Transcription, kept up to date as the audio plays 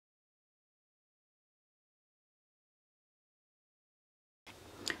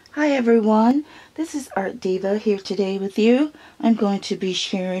Hi everyone, this is Art Diva here today with you. I'm going to be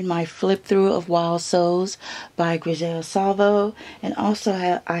sharing my flip through of Wild Souls by Grazia Salvo, and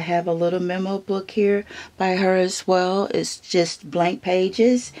also I have a little memo book here by her as well. It's just blank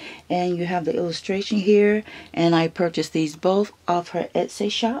pages and you have the illustration here, and I purchased these both off her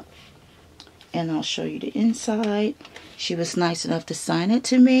Etsy shop, and I'll show you the inside. She was nice enough to sign it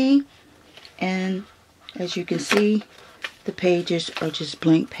to me, and as you can see, the pages are just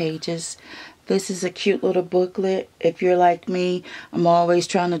blank pages. This is a cute little booklet. If you're like me, I'm always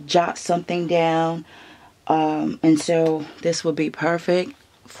trying to jot something down. And so this will be perfect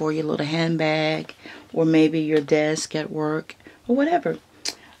for your little handbag or maybe your desk at work or whatever.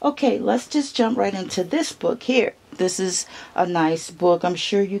 Okay, let's just jump right into this book here. This is a nice book. I'm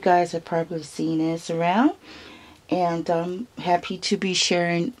sure you guys have probably seen this around. And I'm happy to be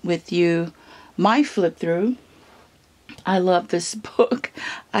sharing with you my flip through. I love this book.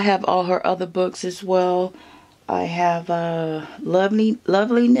 I have all her other books as well. I have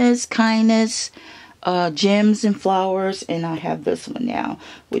Loveliness, Kindness, Gems and Flowers, and I have this one now,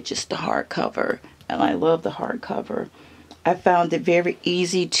 which is the hardcover. And I love the hardcover. I found it very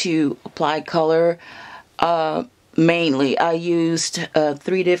easy to apply color. Mainly, I used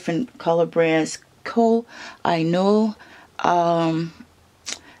 3 different color brands. I know.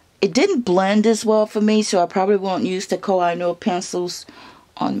 It didn't blend as well for me, so I probably won't use the I know pencils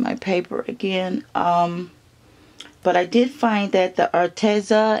on my paper again. But I did find that the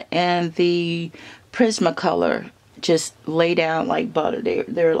Arteza and the Prismacolor just lay down like butter.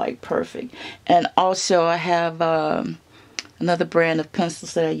 They're like perfect. And also I have another brand of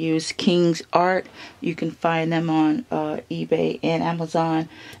pencils that I use, King's Art. You can find them on eBay and Amazon,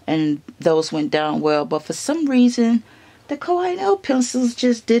 and those went down well. But for some reason, the I know pencils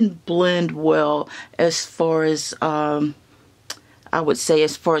just didn't blend well as far as, I would say,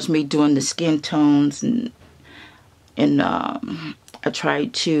 as far as me doing the skin tones, and I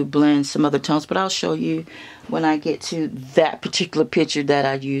tried to blend some other tones, but I'll show you when I get to that particular picture that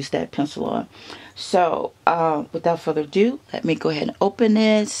I used that pencil on. So, without further ado, let me go ahead and open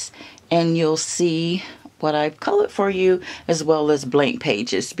this, and you'll see what I've colored for you, as well as blank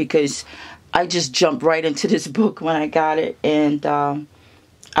pages, because I just jumped right into this book when I got it, and I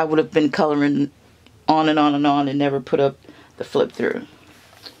would have been coloring on and on and on and never put up the flip through.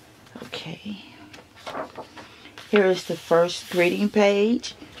 Okay. Here is the first greeting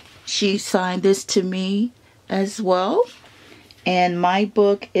page. She signed this to me as well. And my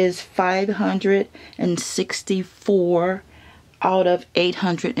book is 564 out of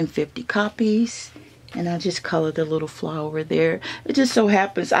 850 copies. And I just colored the little flower there. It just so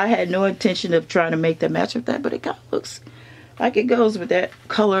happens I had no intention of trying to make that match with that, but it kind of looks like it goes with that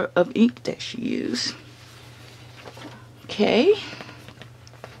color of ink that she used. Okay.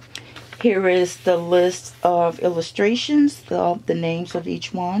 Here is the list of illustrations, the names of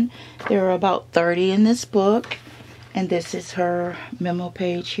each one. There are about 30 in this book. And this is her memo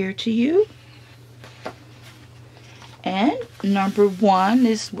page here to you. And number 1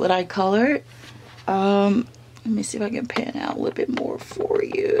 is what I colored. Let me see if I can pan out a little bit more for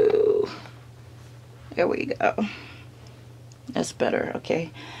you. There we go. That's better.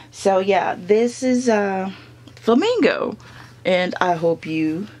 Okay. So yeah, this is Flamingo, and I hope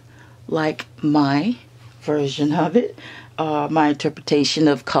you like my version of it, my interpretation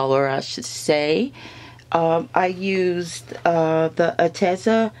of color, I should say. I used the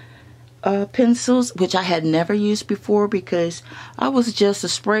Arteza pencils, which I had never used before because I was just a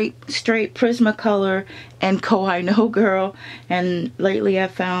straight Prismacolor and I know girl, and lately I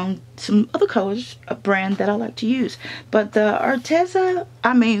found some other colors, a brand that I like to use. But the Arteza,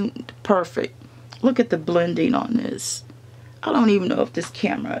 I mean, perfect. Look at the blending on this. I don't even know if this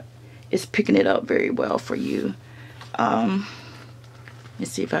camera is picking it up very well for you.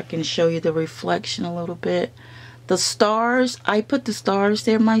 Let's see if I can show you the reflection a little bit. The stars, I put the stars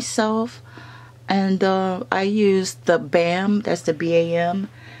there myself, and I used the BAM, that's the BAM.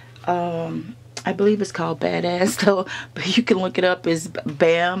 I believe it's called Badass though, but you can look it up as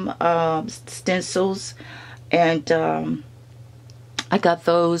BAM stencils. And I got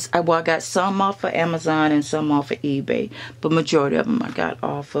those, I got some off of Amazon and some off of eBay, but majority of them I got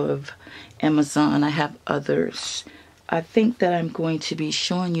off of Amazon. I have others. I think that I'm going to be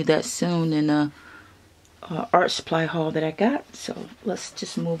showing you that soon in a art supply haul that I got. So let's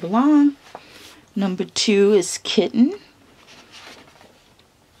just move along. Number 2 is Kitten.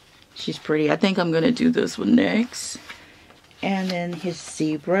 She's pretty. I think I'm going to do this one next. And then his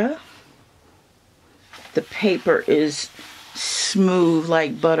zebra. The paper is smooth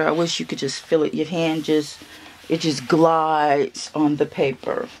like butter. I wish you could just feel it. Your hand just it just glides on the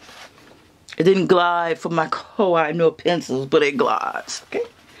paper. It didn't glide for my Kawaii no pencils, but it glides. Okay.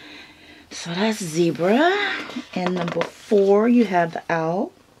 So that's zebra. And number 4, you have the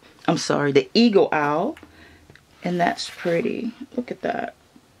owl. I'm sorry, the eagle owl. And that's pretty. Look at that.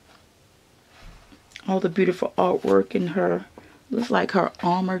 All the beautiful artwork in her. Looks like her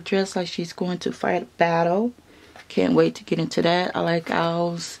armor dress, like she's going to fight a battle. Can't wait to get into that. I like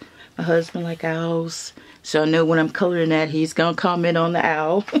owls. My husband like owls. So I know when I'm coloring that, he's going to comment on the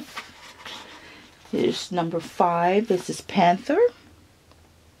owl. Here's number 5. This is panther.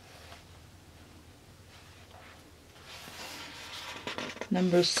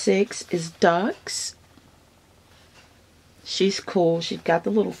 Number 6 is ducks. She's cool. She's got the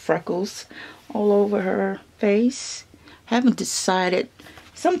little freckles all over her face. Haven't decided.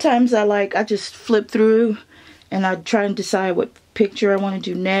 Sometimes I just flip through and I try and decide what picture I want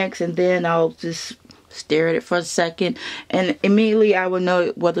to do next, and then I'll just stare at it for a second, and immediately I will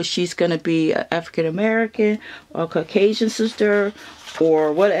know whether she's going to be an African American or Caucasian sister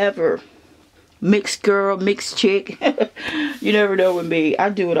or whatever. Mixed girl, mixed chick. You never know with me. I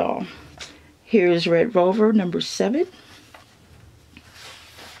do it all. Here's Red Rover, number 7.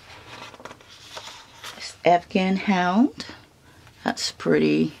 It's Afghan Hound. That's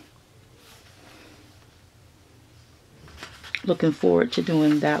pretty. Looking forward to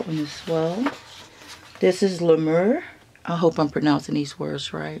doing that one as well. This is Lemur. I hope I'm pronouncing these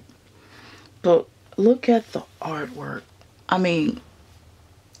words right. But look at the artwork. I mean,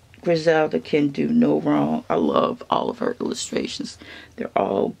 Griselda can do no wrong. I love all of her illustrations. They're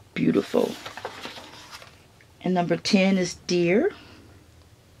all beautiful. And number 10 is deer.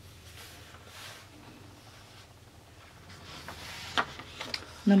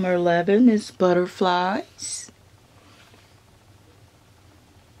 Number 11 is butterflies.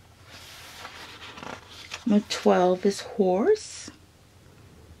 Number 12 is horse.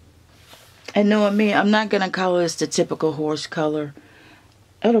 And knowing me, I'm not going to color this the typical horse color.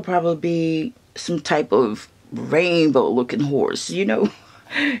 It'll probably be some type of rainbow looking horse, you know.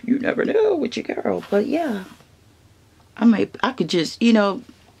 You never know with your girl. But yeah, I could just, you know,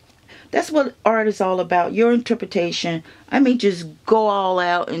 that's what art is all about. Your interpretation. I may just go all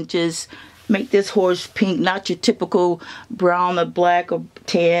out and just make this horse pink, not your typical brown or black or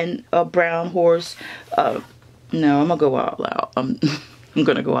tan or brown horse. No, I'm gonna go all out. I'm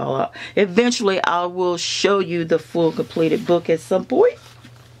gonna go all out. Eventually, I will show you the full completed book at some point.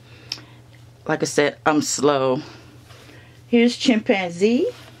 Like I said, I'm slow. Here's chimpanzee.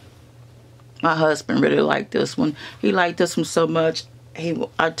 My husband really liked this one. He liked this one so much.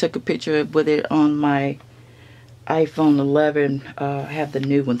 I took a picture with it on my iPhone 11. I have the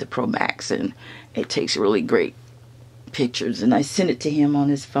new one, the Pro Max, and it takes really great pictures. And I sent it to him on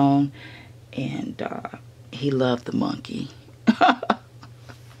his phone, and he loved the monkey. I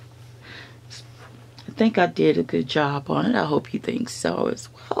think I did a good job on it. I hope he thinks so as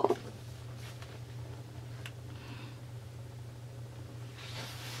well.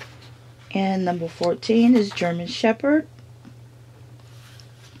 And number 14 is German Shepherd.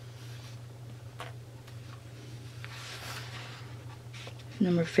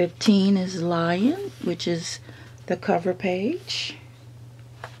 Number 15 is Lion, which is the cover page.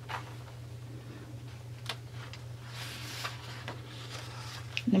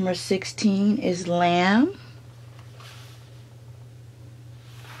 Number 16 is Lamb.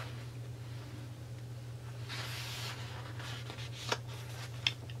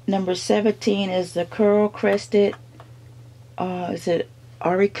 Number 17 is the curl crested, is it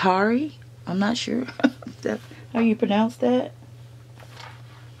Arikari? I'm not sure how you pronounce that.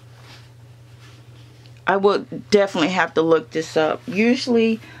 I will definitely have to look this up.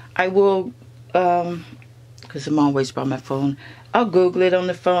 Usually I will, because I'm always by my phone, I'll Google it on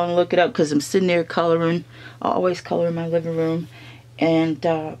the phone, look it up, because I'm sitting there coloring. I always color in my living room. And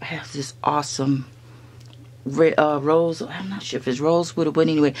I have this awesome rose. I'm not sure if it's rosewood or what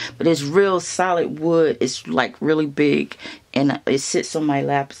anyway, but it's real solid wood. It's like really big, and it sits on my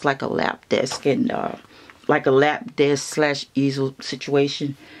lap. It's like a lap desk, and like a lap desk / easel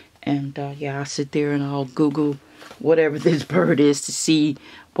situation. And yeah, I sit there and I'll Google whatever this bird is to see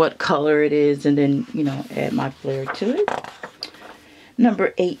what color it is, and then, you know, add my flair to it.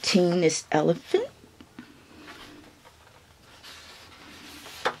 Number 18 is elephant.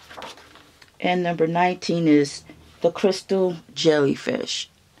 And number 19 is the crystal jellyfish.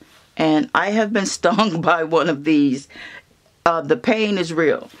 And I have been stung by one of these. The pain is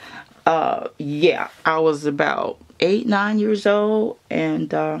real. Yeah, I was about 8, 9 years old,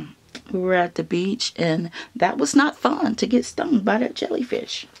 and we were at the beach, and that was not fun to get stung by that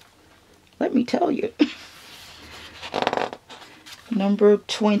jellyfish. Let me tell you. Number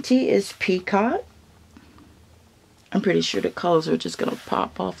 20 is Peacock. I'm pretty sure the colors are just going to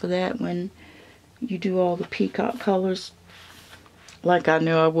pop off of that when you do all the peacock colors. Like I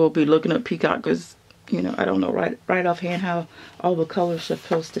know I will be looking up peacock because, you know, I don't know right offhand how all the colors are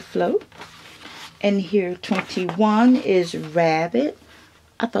supposed to flow. And here 21 is Rabbit.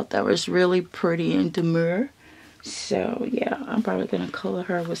 I thought that was really pretty and demure. So yeah, I'm probably going to color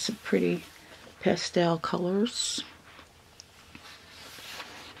her with some pretty pastel colors.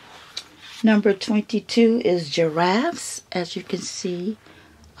 Number 22 is Giraffes. As you can see,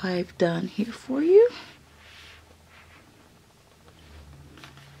 I've done here for you.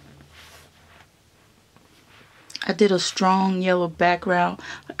 I did a strong yellow background.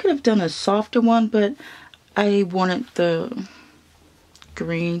 I could have done a softer one, but I wanted the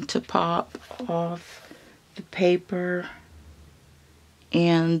green to pop off the paper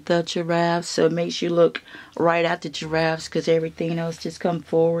and the giraffes, so it makes you look right at the giraffes because everything else just come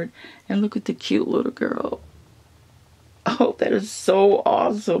forward. And look at the cute little girl. Oh, that is so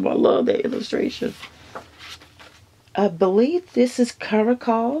awesome. I love that illustration. I believe this is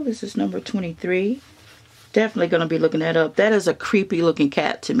Caracol. This is number 23. Definitely going to be looking that up. That is a creepy looking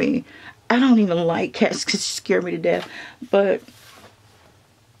cat to me. I don't even like cats because she scare me to death. But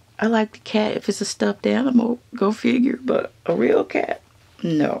I like the cat. If it's a stuffed animal, go figure. But a real cat,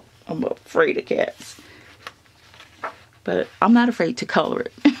 no. I'm afraid of cats. But I'm not afraid to color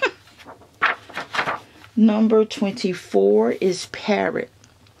it. Number 24 is Parrot.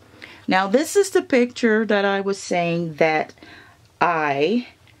 Now this is the picture that I was saying that I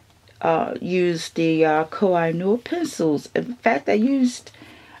used the Koh-i-Noor pencils. In fact, I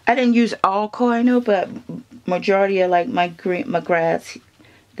didn't use all Koh-i-Noor, but majority of like my grass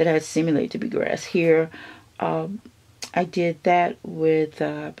that I simulate to be grass here. I did that with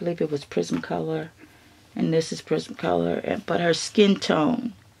I believe it was Prismacolor, and this is Prismacolor, but her skin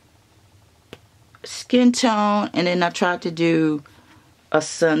tone, and then I tried to do a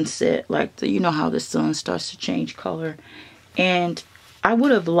sunset, like you know how the sun starts to change color, and I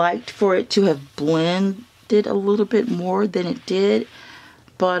would have liked for it to have blended a little bit more than it did,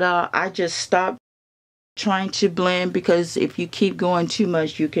 but I just stopped trying to blend because if you keep going too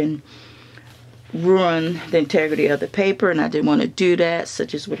much, you can ruin the integrity of the paper, and I didn't want to do that,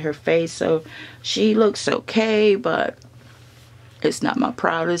 such as with her face. So she looks okay, but it's not my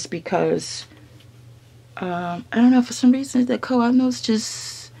proudest because I don't know, for some reason the Koh-i-Noor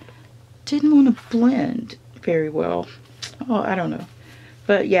just didn't want to blend very well. Oh, I don't know.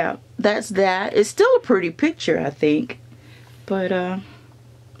 But yeah, that's that. It's still a pretty picture, I think. But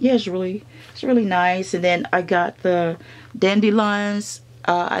yeah, it's really nice. And then I got the dandelions.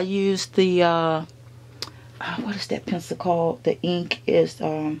 I used the what is that pencil called? The ink is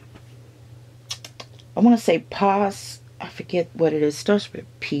I want to say POS. I forget what it is. It starts with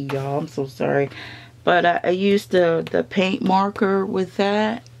P, y'all. I'm so sorry. But I used the paint marker with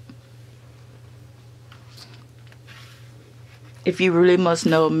that. If you really must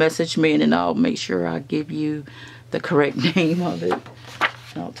know, message me and then I'll make sure I give you the correct name of it.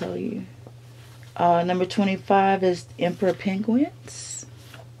 And I'll tell you. Number 25 is Emperor Penguins.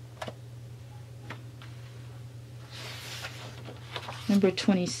 Number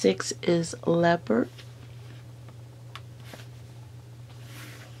 26 is Leopard.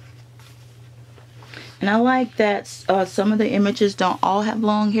 And I like that some of the images don't all have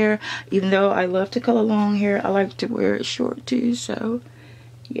long hair. Even though I love to color long hair, I like to wear it short too. So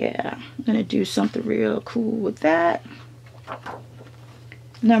yeah, I'm going to do something real cool with that.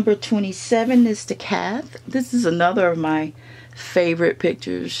 Number 27 is the cat. This is another of my favorite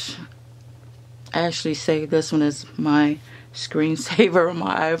pictures. I actually say this one is my screensaver on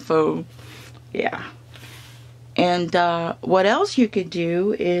my iPhone. Yeah. And what else you could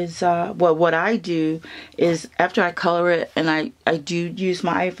do is, well, what I do is after I color it, and I do use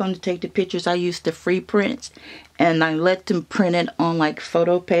my iPhone to take the pictures, I use the free prints, and I let them print it on like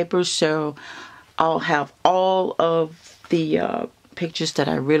photo paper, so I'll have all of the pictures that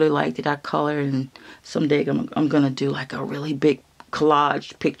I really like that I colored, and someday I'm going to do like a really big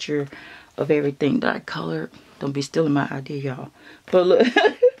collage picture of everything that I colored. Don't be stealing my idea, y'all. But look.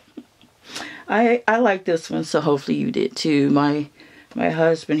 I like this one, so hopefully you did too. My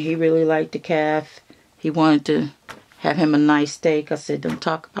husband, he really liked the calf. He wanted to have him a nice steak. I said, don't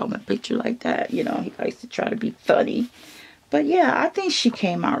talk about my picture like that. You know, he likes to try to be funny. But yeah, I think she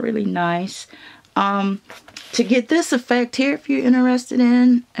came out really nice. To get this effect here, if you're interested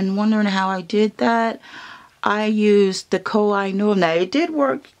in and wondering how I did that, I used the Koh-i-Noor. Now, it did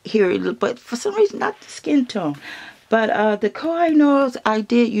work here, but for some reason, not the skin tone. But the Koh-i-No's I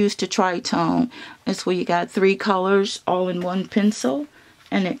did use to tritone. It's where you got 3 colors all in one pencil,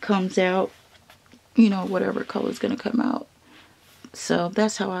 and it comes out, you know, whatever color is going to come out. So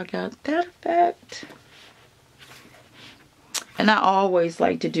that's how I got that effect. And I always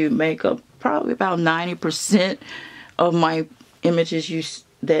like to do makeup. Probably about 90% of my images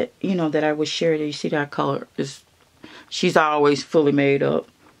that I would share, that you see that color is, she's always fully made up.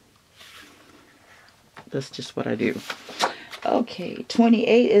 That's just what I do. Okay,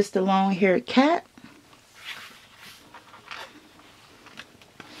 28 is the long-haired cat.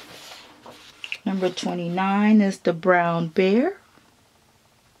 Number 29 is the brown bear.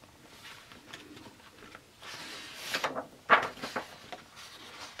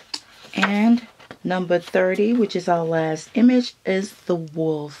 And number 30, which is our last image, is the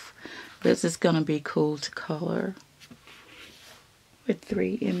wolf. This is going to be cool to color with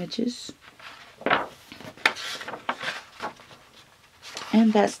 3 images.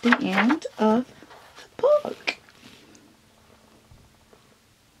 And that's the end of the book.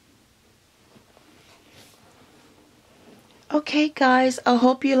 Okay guys, I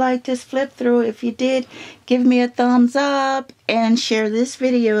hope you liked this flip through. If you did, give me a thumbs up and share this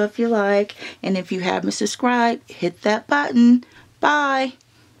video if you like. And if you haven't subscribed, hit that button. Bye.